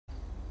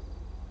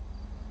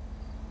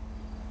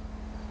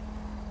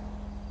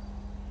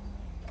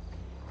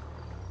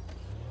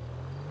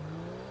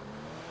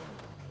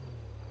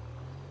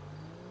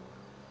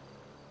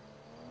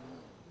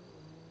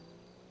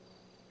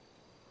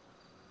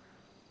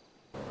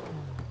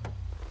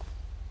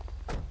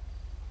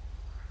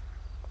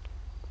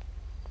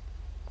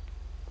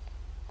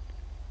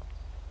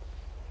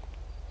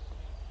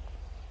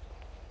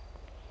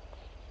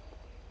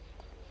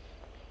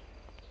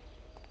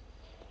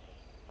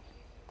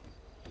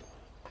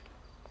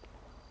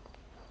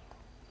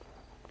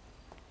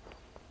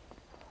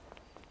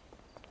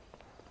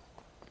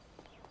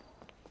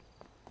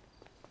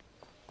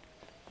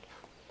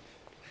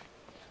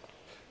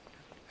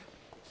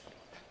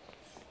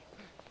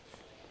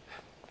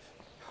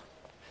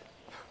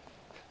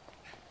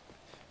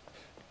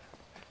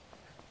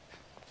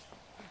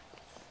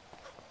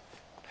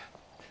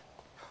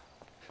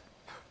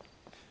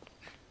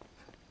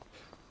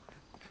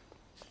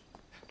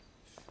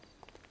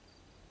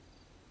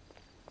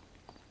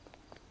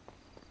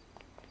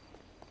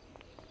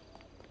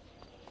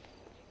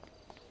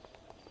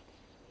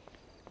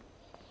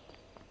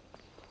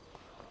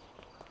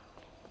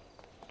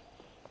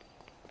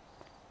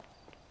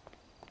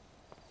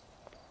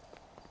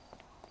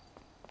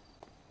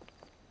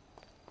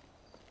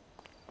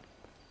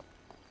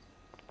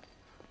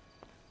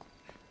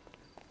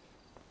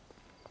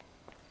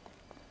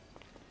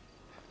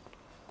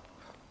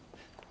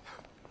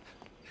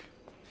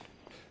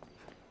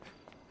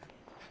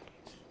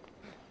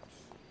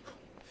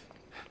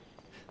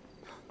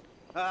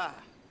Ah,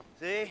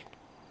 see?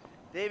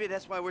 Davey,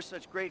 that's why we're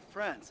such great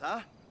friends,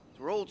 huh?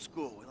 We're old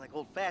school. We like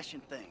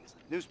old-fashioned things,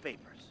 like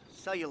newspapers,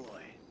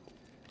 celluloid.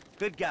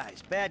 Good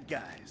guys, bad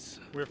guys.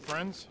 We're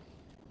friends?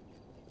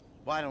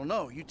 Well, I don't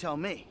know. You tell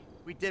me.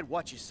 We did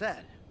what you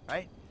said,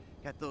 right?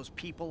 Got those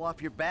people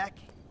off your back.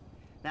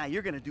 Now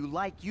you're gonna do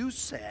like you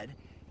said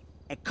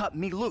and cut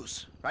me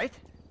loose, right?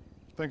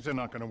 Things are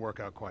not gonna work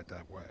out quite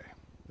that way.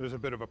 There's a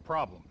bit of a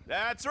problem.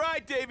 That's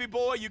right, Davey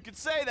boy. You could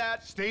say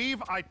that.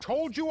 Steve, I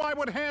told you I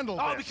would handle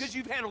this. Oh, because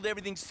you've handled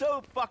everything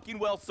so fucking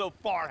well so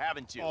far,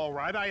 haven't you? All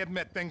right, I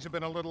admit things have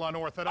been a little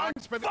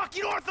unorthodox, but...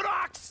 Fucking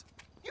orthodox!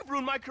 You've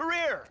ruined my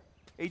career.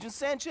 Agent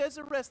Sanchez,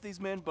 arrest these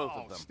men, both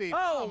of them. Steve,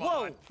 oh,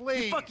 whoa! on,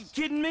 please. You fucking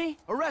kidding me?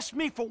 Arrest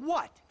me for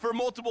what? For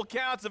multiple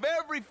counts of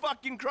every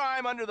fucking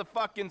crime under the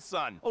fucking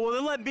sun. Oh, well,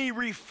 then let me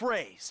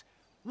rephrase.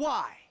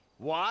 Why?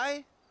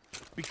 Why?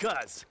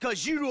 Because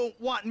you don't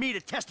want me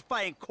to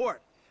testify in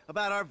court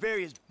about our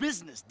various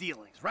business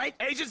dealings, right?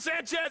 Agent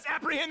Sanchez,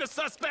 apprehend the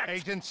suspect!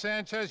 Agent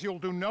Sanchez, you'll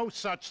do no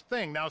such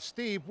thing. Now,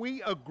 Steve,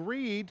 we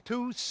agreed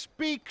to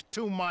speak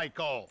to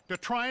Michael, to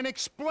try and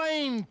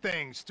explain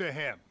things to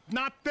him.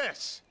 Not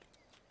this.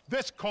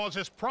 This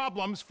causes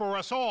problems for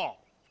us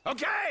all.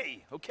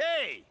 Okay,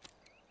 okay.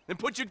 Then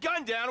put your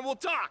gun down and we'll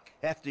talk.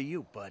 After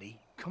you, buddy.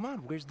 Come on,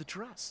 where's the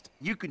trust?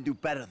 You can do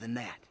better than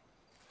that.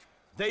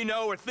 They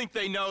know or think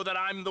they know that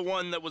I'm the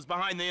one that was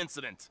behind the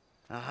incident.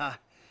 Uh-huh.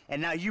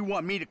 And now you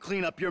want me to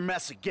clean up your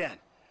mess again,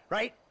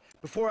 right?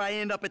 Before I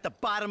end up at the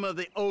bottom of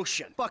the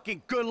ocean.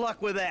 Fucking good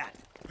luck with that.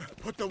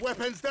 Put the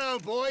weapons down,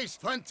 boys.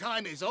 Fun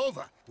time is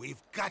over.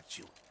 We've got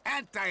you.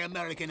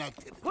 Anti-American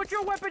activity. Put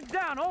your weapons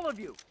down, all of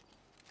you!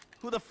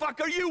 Who the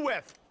fuck are you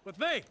with? With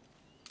me!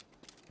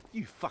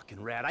 You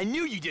fucking rat. I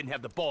knew you didn't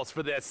have the balls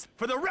for this.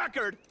 For the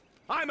record,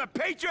 I'm a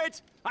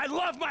patriot. I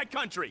love my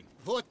country.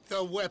 Put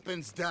the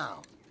weapons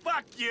down.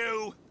 Fuck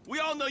you. We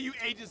all know you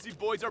agency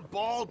boys are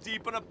ball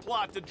deep in a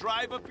plot to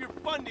drive up your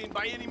funding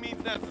by any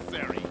means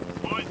necessary.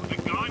 Put the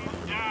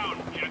guns down,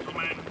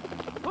 gentlemen.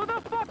 Who the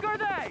fuck are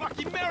they?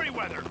 Fucking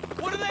Merryweather.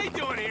 What are they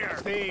doing here?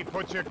 Steve,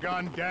 put your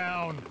gun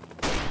down.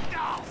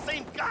 Oh,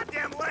 same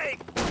goddamn leg.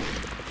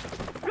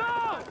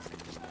 Go!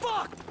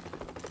 Fuck!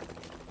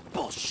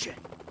 Bullshit.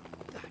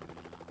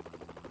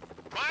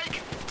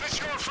 Mike, this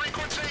your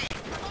frequency?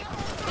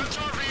 Let's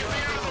RV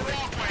near the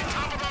walkway,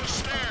 top of those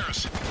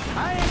stairs.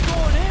 I ain't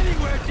going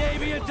anywhere,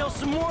 Davey, until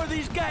some more of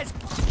these guys...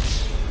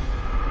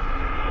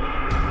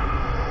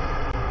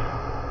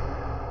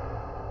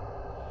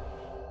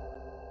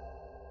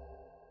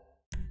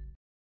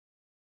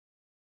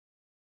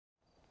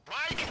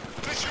 Mike,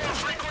 this your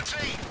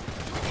frequency?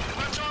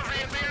 Let's RV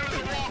near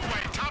the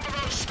walkway, top of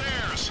those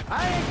stairs.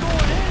 I ain't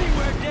going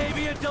anywhere,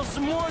 Davey, until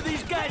some more of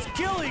these guys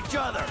kill each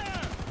other.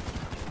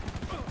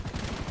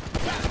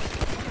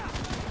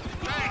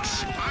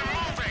 Thanks, I'm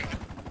moving.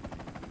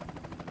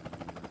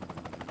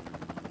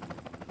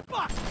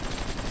 Fuck!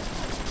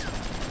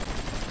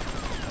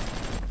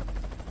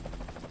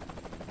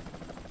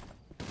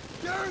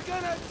 You're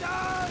gonna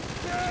die,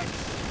 bitch!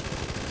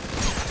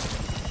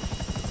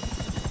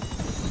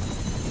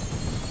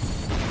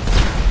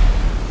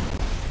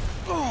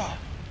 Oh,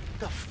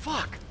 the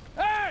fuck?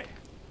 Hey!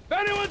 If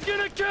anyone's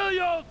gonna kill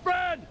you, old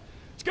friend,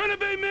 it's gonna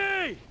be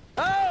me!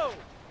 Oh!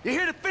 You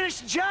here to finish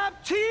the job,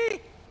 T?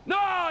 No,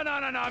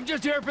 I'm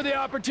just here for the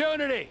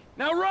opportunity.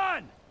 Now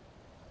run!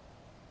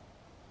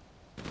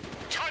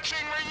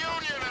 Touching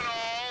reunion and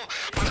all,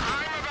 but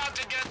I'm about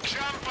to get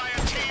jumped by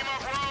a team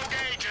of rogue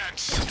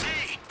agents.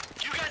 T,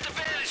 you got the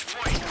vantage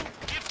point.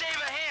 Give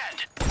Dave a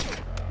hand.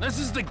 This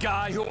is the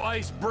guy who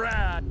iced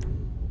Brad.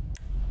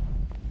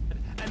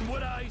 And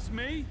would ice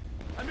me?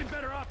 I'd be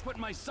better off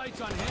putting my sights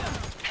on him.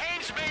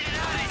 Haynes made it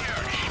out of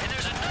here, and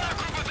there's another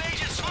group of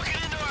agents looking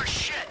into our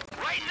shit.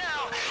 Right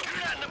now, you're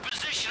not in a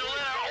position to let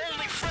our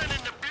only friend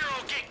in the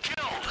Bureau get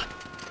killed.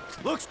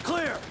 Looks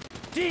clear.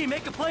 D,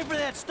 make a play for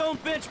that stone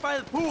bench by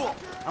the pool.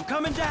 I'm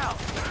coming down.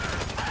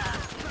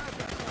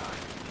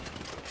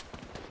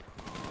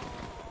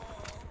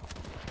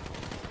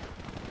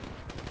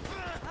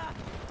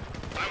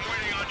 I'm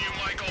waiting on you,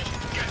 Michael.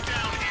 Get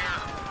down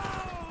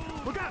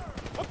here. Look out!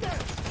 Up there!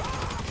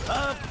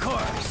 Of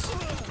course.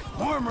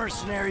 More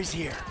mercenaries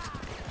here.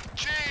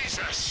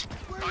 Jesus!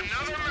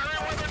 Another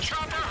Merryweather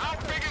chopper? How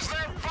big is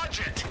their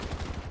budget?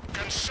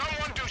 Can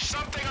someone do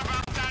something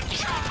about that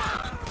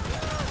chopper?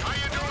 How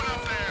you doing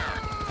up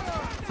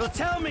there? So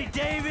tell me,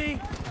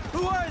 Davey,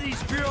 who are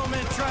these Bureau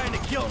men trying to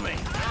kill me?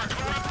 They're a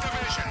corrupt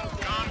division,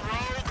 gone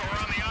rogue or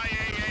on the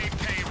IAA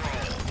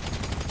payroll.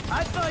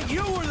 I thought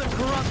you were the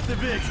corrupt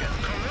division.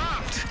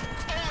 Corrupt?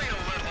 Only a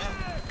little.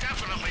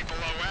 Definitely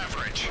below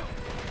average.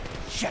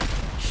 Shit!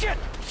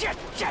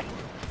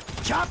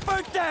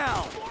 Chopper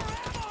down!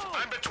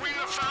 I'm between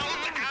the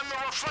fountain and the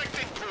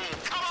reflecting pool.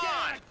 Come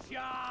on!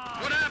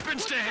 What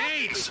happens to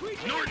Haynes?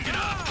 Norton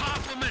gonna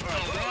pop him at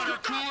the water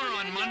cooler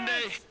on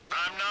Monday?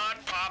 I'm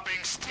not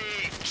popping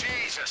Steve.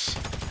 Jesus.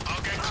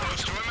 I'll get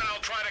close to him and I'll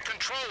try to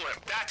control him.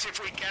 That's if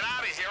we get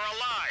out of here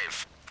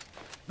alive.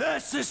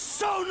 This is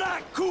so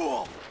not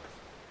cool!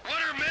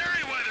 What are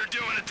Merryweather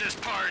doing at this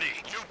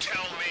party? You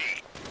tell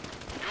me.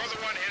 You're the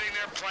one hitting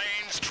their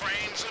planes,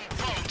 trains, and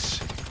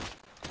boats.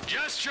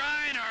 Just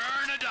trying to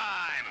earn a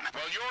dime.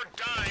 Well, your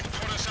dime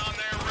put us on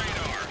their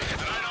radar,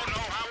 and I don't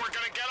know how we're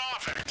gonna get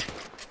off it.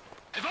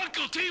 If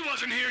Uncle T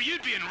wasn't here,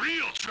 you'd be in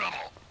real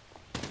trouble.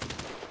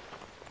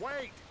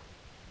 Wait!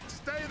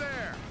 Stay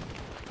there!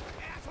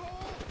 Asshole!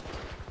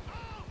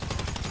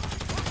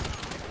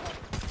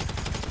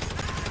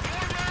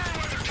 More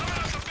Merryweather coming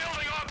out the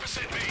building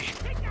opposite me!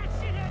 Take that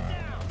shithead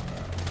down!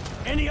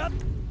 Any up?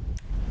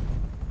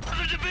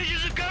 Other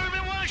divisions of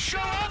government want to show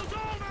up?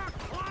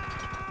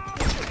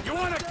 You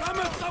wanna come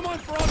at someone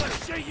for all the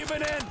shit you've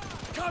been in?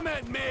 Come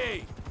at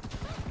me!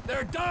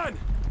 They're done!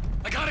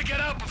 I gotta get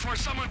out before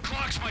someone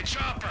clocks my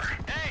chopper.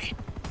 Hey!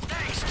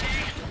 Thanks, T!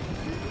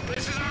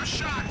 This is our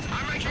shot!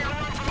 I'm making a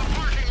run for the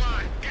parking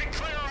lot! Get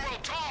clear and we'll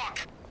talk!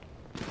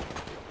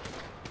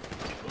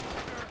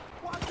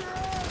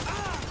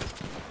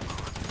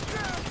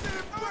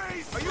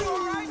 Are you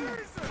alright?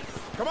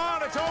 Come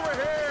on, it's over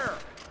here!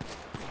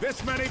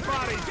 This many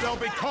bodies, there'll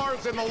be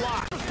cars in the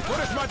lot. Put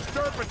as much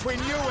dirt between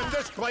you and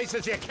this place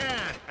as you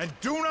can. And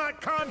do not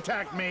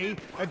contact me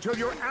until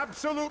you're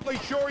absolutely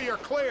sure you're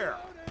clear.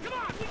 Come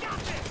on, we got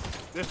this!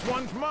 This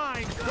one's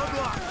mine. Good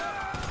luck.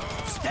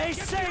 Stay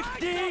safe,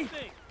 D!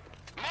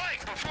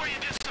 Mike, before you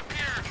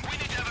disappear, we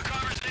need to have a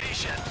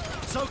conversation.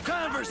 So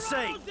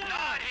conversate!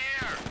 Not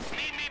here!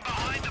 Meet me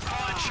behind the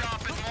pawn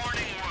shop in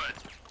Morningwood.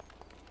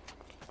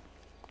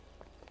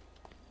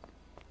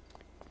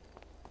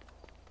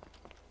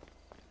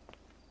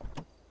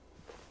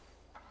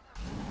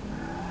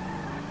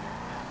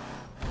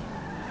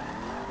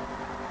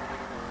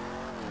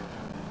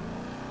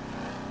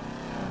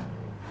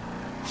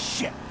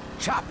 Shit!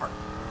 Chopper!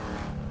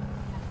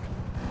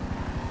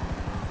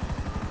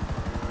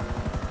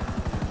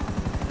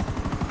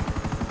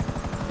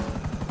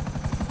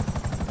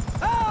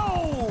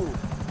 Oh!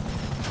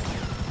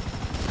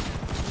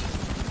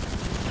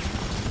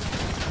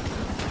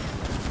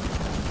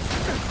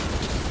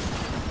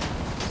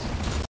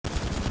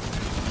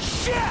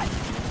 Shit!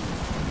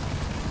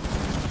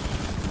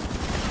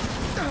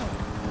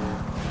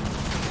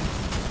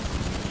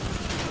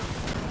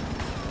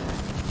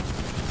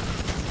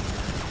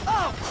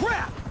 Oh,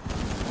 crap!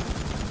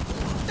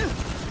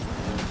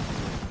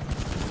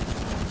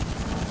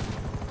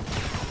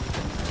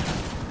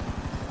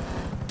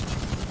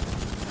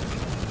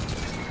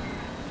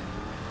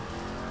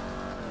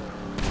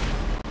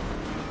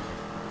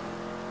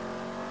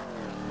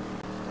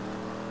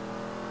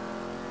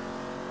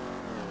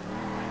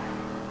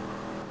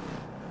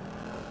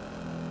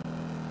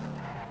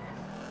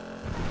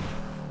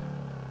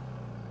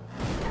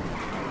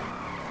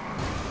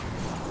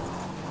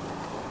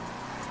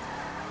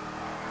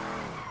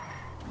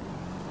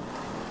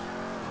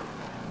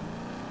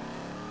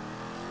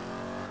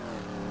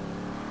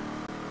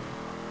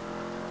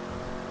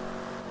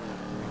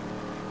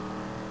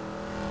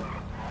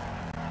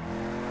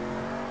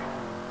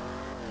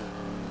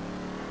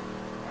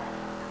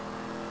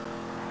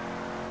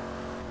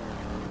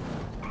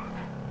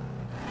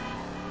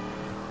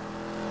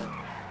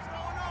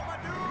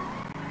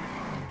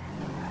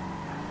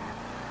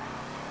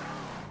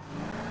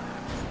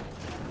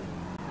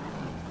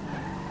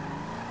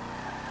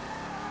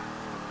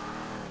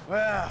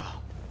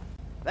 Well,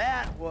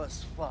 that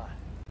was fun.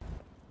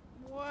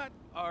 What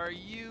are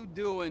you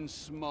doing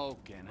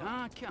smoking,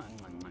 huh?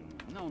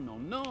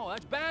 No,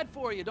 that's bad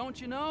for you,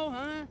 don't you know,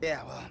 huh?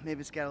 Yeah, well,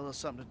 maybe it's got a little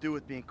something to do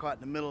with being caught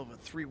in the middle of a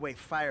three-way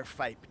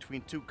firefight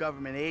between two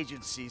government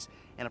agencies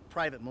and a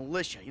private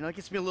militia. You know, it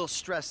gets me a little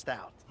stressed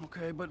out.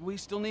 Okay, but we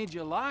still need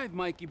you alive,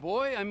 Mikey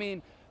boy. I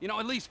mean, you know,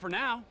 at least for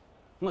now.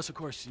 Unless, of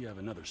course, you have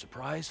another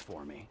surprise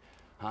for me.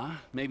 Huh?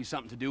 Maybe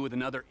something to do with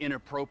another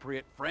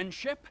inappropriate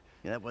friendship?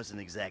 Yeah, that wasn't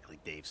exactly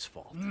Dave's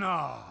fault.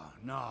 No.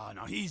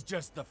 He's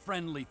just the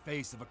friendly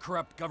face of a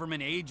corrupt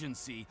government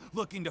agency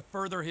looking to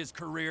further his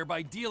career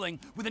by dealing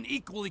with an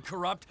equally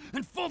corrupt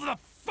and full to the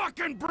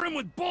fucking brim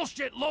with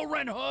bullshit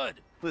low-rent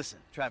hood. Listen,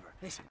 Trevor,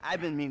 I've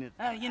been meaning...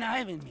 I've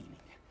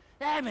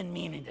been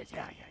meaning to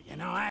tell you,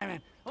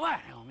 What,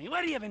 homie?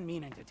 What have you been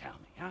meaning to tell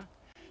me, huh?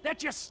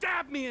 That you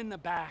stabbed me in the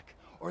back,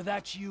 or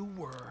that you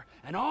were,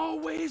 and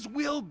always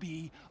will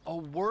be, a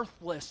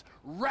worthless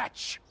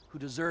wretch who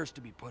deserves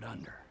to be put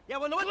under. Yeah,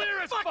 well, what Clear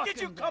the as fuck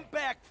did you fucking come day.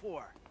 back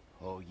for?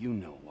 Oh, you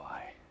know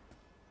why.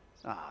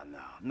 Oh,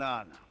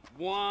 no.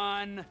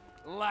 One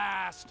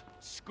last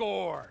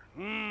score.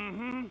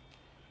 Mm-hmm.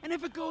 And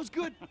if it goes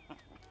good,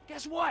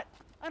 guess what?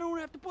 I don't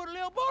have to put a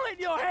little bullet in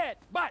your head.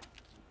 But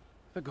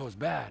if it goes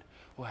bad,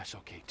 well, that's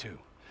okay, too.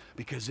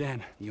 Because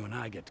then you and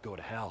I get to go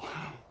to hell.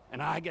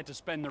 And I get to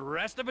spend the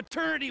rest of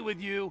eternity with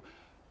you,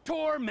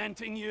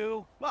 tormenting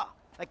you. Well,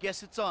 I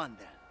guess it's on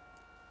then.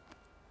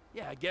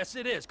 Yeah, I guess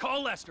it is.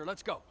 Call Lester.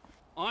 Let's go.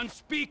 On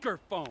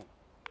speakerphone.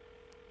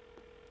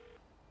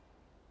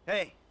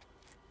 Hey,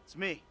 it's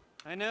me.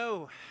 I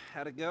know.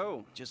 How'd it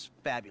go? Just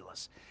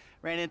fabulous.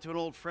 Ran into an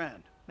old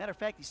friend. Matter of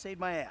fact, he saved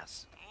my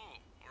ass. Oh,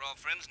 we're all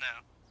friends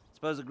now.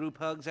 Suppose a group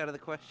hug's out of the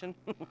question?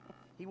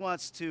 He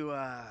wants to,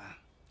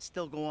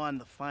 still go on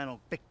the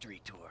final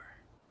victory tour.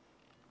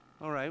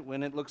 All right,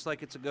 when it looks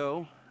like it's a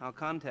go, I'll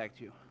contact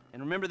you.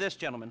 And remember this,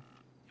 gentlemen.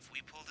 If we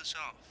pull this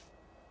off,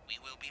 we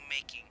will be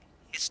making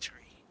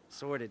history.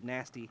 Sordid,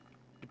 nasty,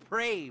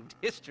 depraved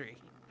history.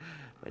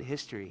 But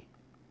history,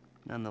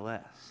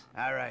 nonetheless.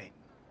 All right.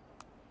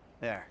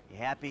 There, you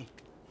happy?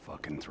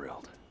 Fucking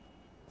thrilled.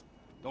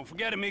 Don't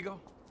forget, amigo.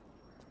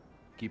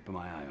 Keeping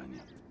my eye on you.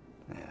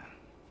 Yeah.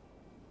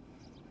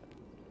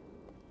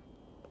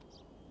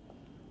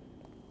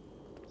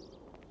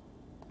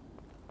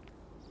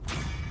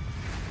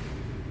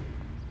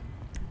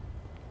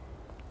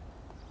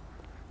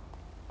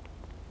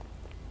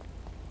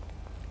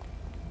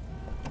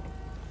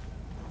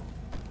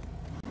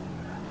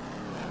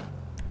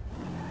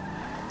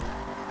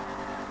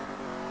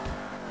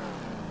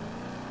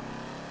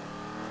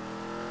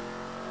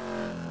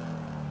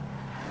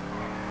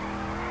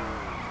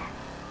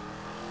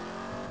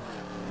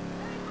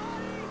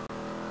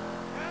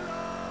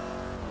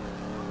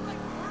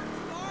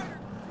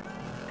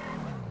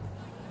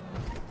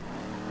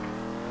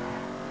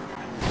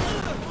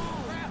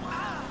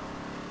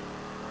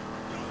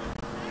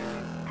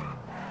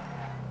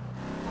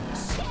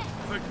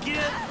 Forgive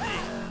me!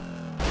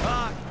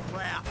 Ah,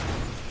 crap!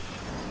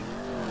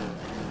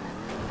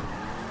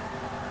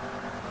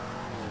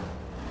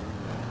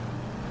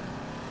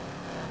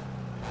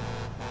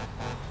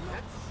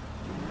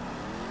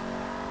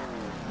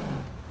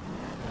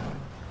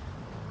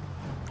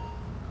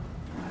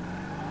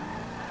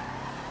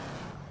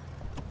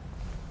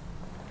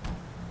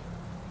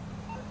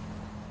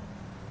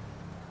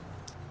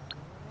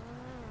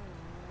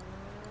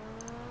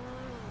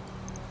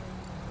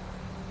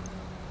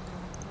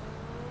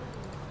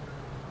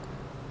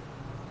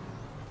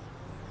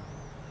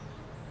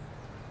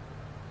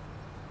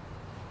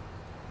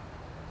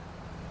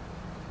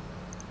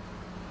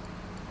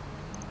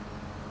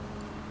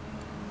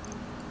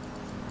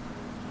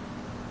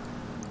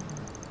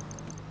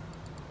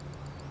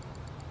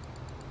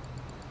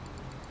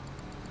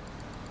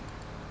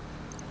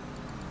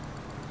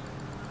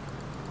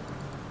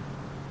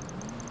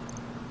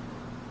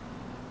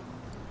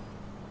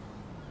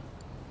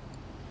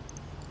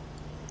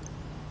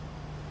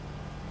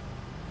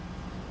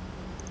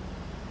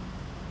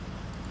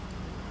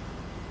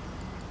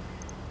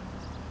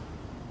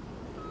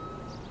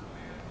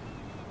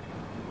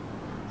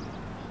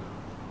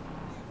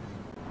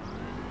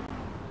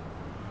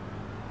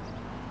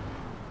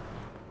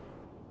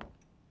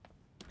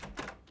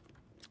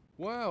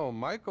 Well,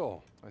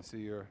 Michael, I see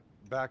you're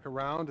back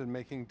around and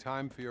making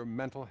time for your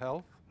mental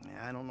health.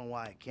 Yeah, I don't know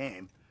why I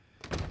came.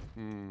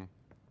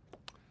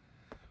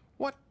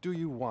 What do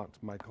you want,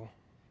 Michael?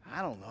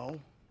 I don't know.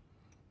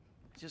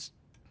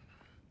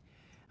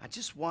 I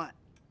just want...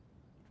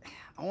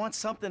 I want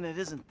something that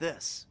isn't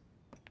this.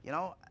 You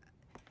know?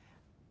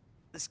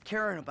 This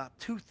caring about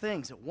two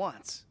things at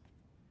once.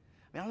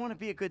 I mean, I want to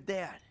be a good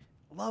dad.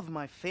 Love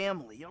my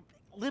family. You know,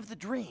 live the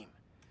dream.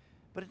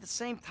 But at the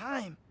same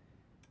time,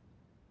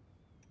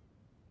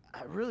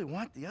 I really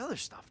want the other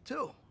stuff,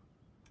 too.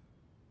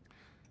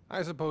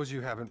 I suppose you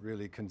haven't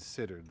really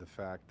considered the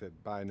fact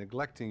that by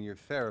neglecting your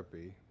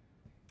therapy,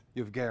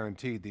 you've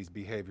guaranteed these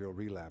behavioral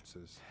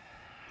relapses.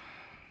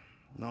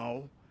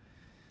 No,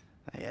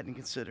 I hadn't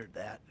considered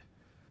that.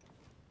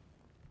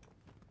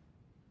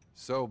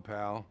 So,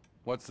 pal,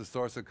 what's the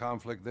source of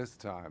conflict this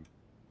time?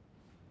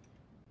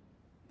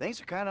 Things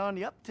are kind of on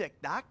the uptick,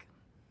 Doc.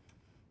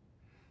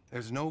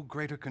 There's no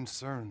greater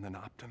concern than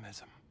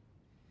optimism.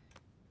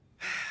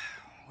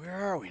 Where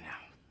are we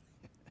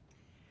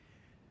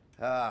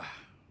now?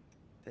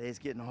 Today's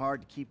getting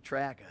hard to keep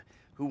track of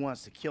who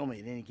wants to kill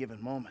me at any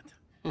given moment.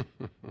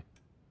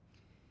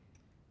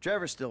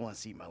 Trevor still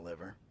wants to eat my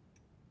liver,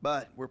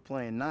 but we're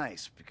playing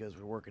nice because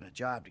we're working a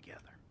job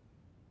together.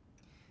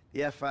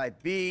 The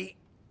FIB,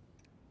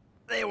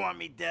 they want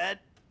me dead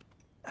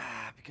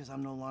because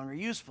I'm no longer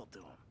useful to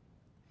them.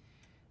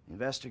 The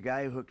investor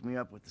guy who hooked me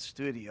up with the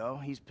studio,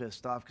 he's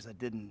pissed off because I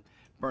didn't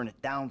burn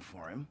it down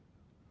for him.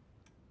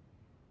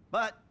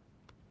 But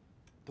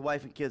the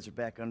wife and kids are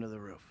back under the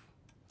roof.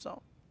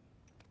 So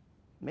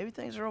maybe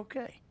things are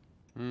okay.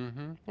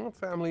 Well,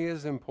 family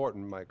is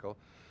important, Michael.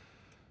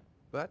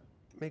 But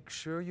make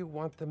sure you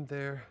want them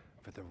there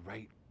for the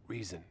right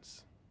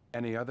reasons.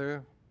 Any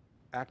other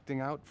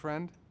acting out,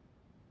 friend?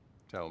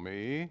 Tell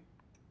me.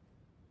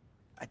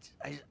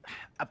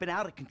 I've been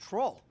out of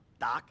control,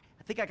 Doc.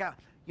 I think I got,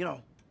 you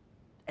know,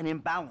 an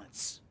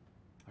imbalance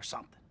or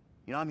something.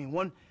 You know, I mean,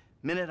 one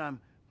minute I'm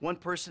one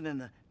person and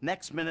the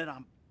next minute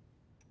I'm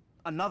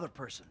another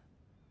person.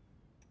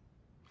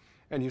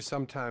 And you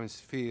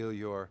sometimes feel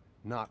you're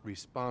not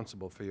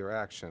responsible for your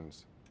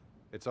actions.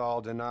 It's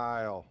all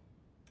denial.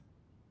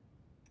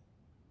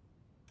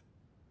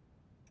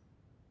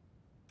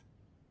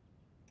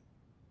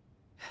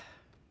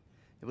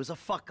 It was a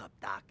fuck-up,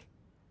 Doc.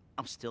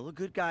 I'm still a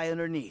good guy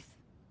underneath.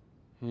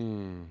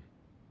 Anything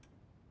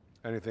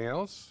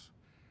else?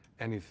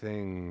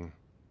 Anything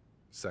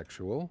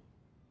sexual?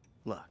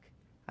 Look,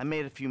 I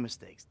made a few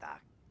mistakes,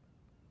 Doc.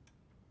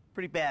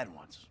 Pretty bad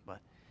ones, but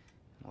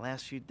in the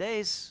last few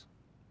days,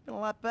 been a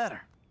lot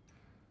better.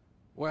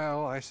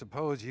 Well, I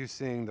suppose you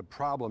seeing the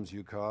problems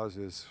you cause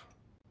is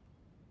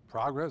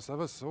progress of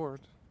a sort.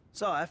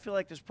 So, I feel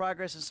like there's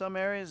progress in some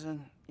areas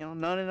and, you know,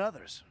 none in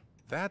others.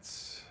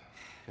 That's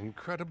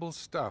incredible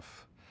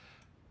stuff.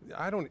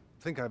 I don't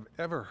think I've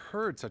ever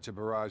heard such a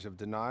barrage of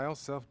denial,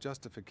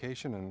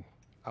 self-justification, and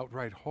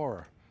outright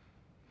horror.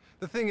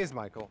 The thing is,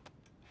 Michael,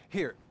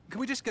 here, can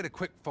we just get a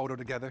quick photo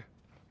together?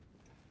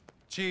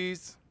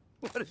 Cheese.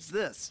 What is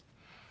this?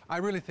 I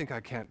really think I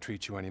can't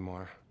treat you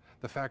anymore.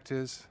 The fact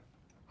is,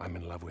 I'm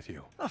in love with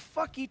you. The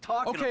fuck you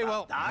talking about, Okay,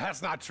 well, Doc?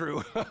 that's not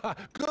true.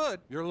 Good.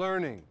 You're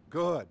learning.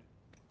 Good.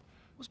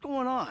 What's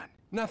going on?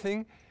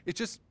 Nothing. It's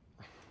just...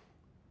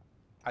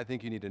 I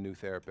think you need a new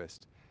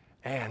therapist.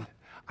 And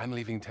I'm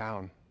leaving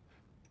town.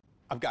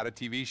 I've got a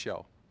TV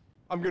show.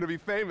 I'm gonna be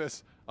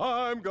famous.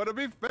 I'm gonna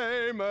be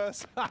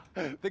famous.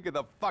 Think of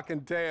the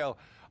fucking tale.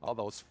 All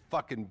those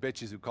fucking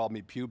bitches who called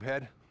me pube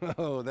head.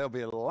 Oh, they'll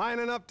be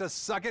lining up to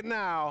suck it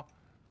now.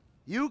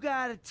 You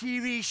got a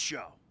TV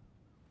show.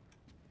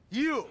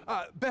 You!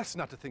 Best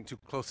not to think too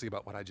closely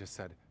about what I just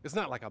said. It's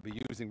not like I'll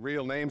be using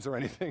real names or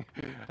anything.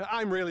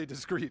 I'm really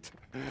discreet.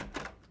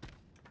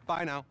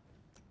 Bye now.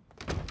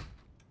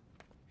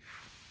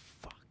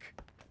 Fuck.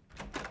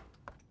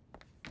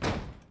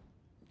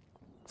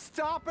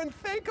 Stop and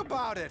think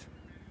about it.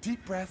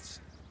 Deep breaths.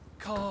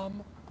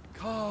 Calm,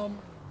 calm.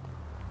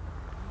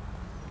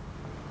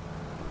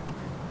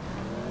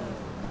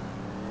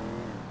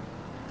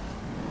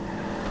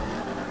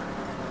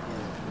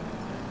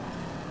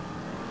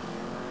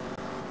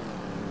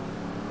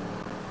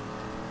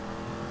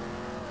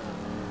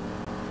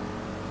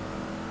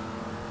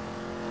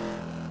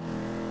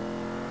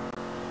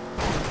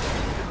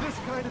 This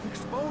kind of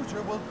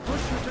exposure will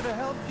push you to the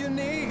help you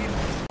need.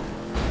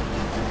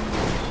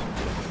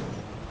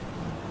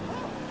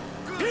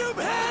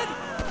 Pube head!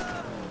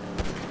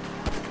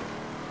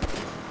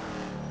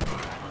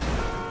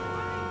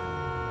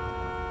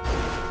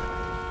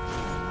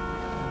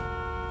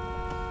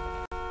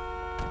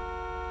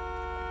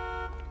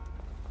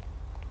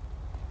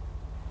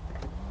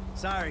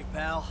 Sorry,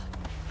 pal.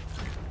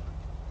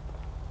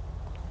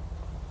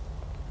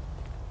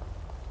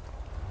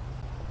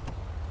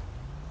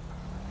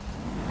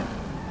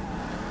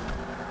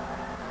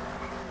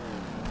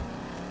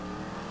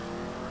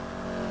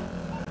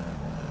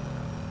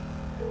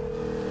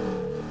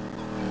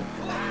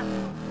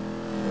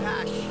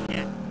 Ah,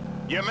 shit.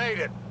 You made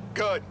it.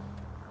 Good.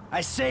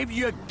 I saved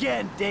you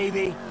again,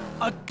 Davey.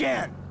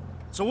 Again.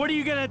 So what are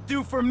you gonna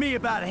do for me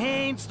about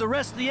Haynes, the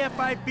rest of the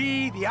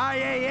FIB, the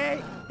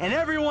IAA, and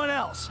everyone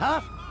else,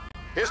 huh?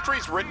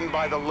 History's written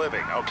by the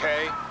living,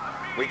 okay?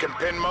 We can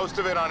pin most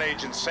of it on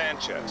Agent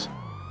Sanchez.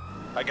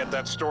 I get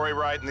that story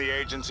right and the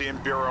agency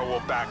and Bureau will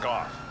back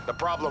off. The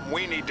problem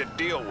we need to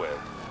deal with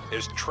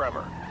is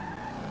Trevor.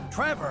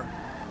 Trevor?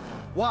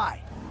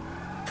 Why?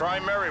 Try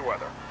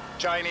Merriweather,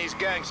 Chinese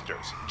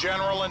gangsters,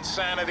 general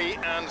insanity,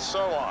 and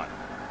so on.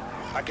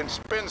 I can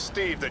spin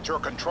Steve that you're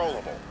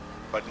controllable,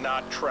 but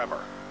not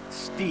Trevor.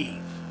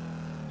 Steve.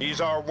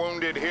 He's our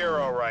wounded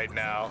hero right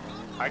now.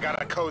 I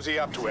gotta cozy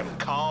up to him,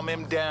 calm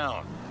him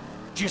down.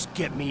 Just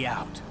get me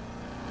out.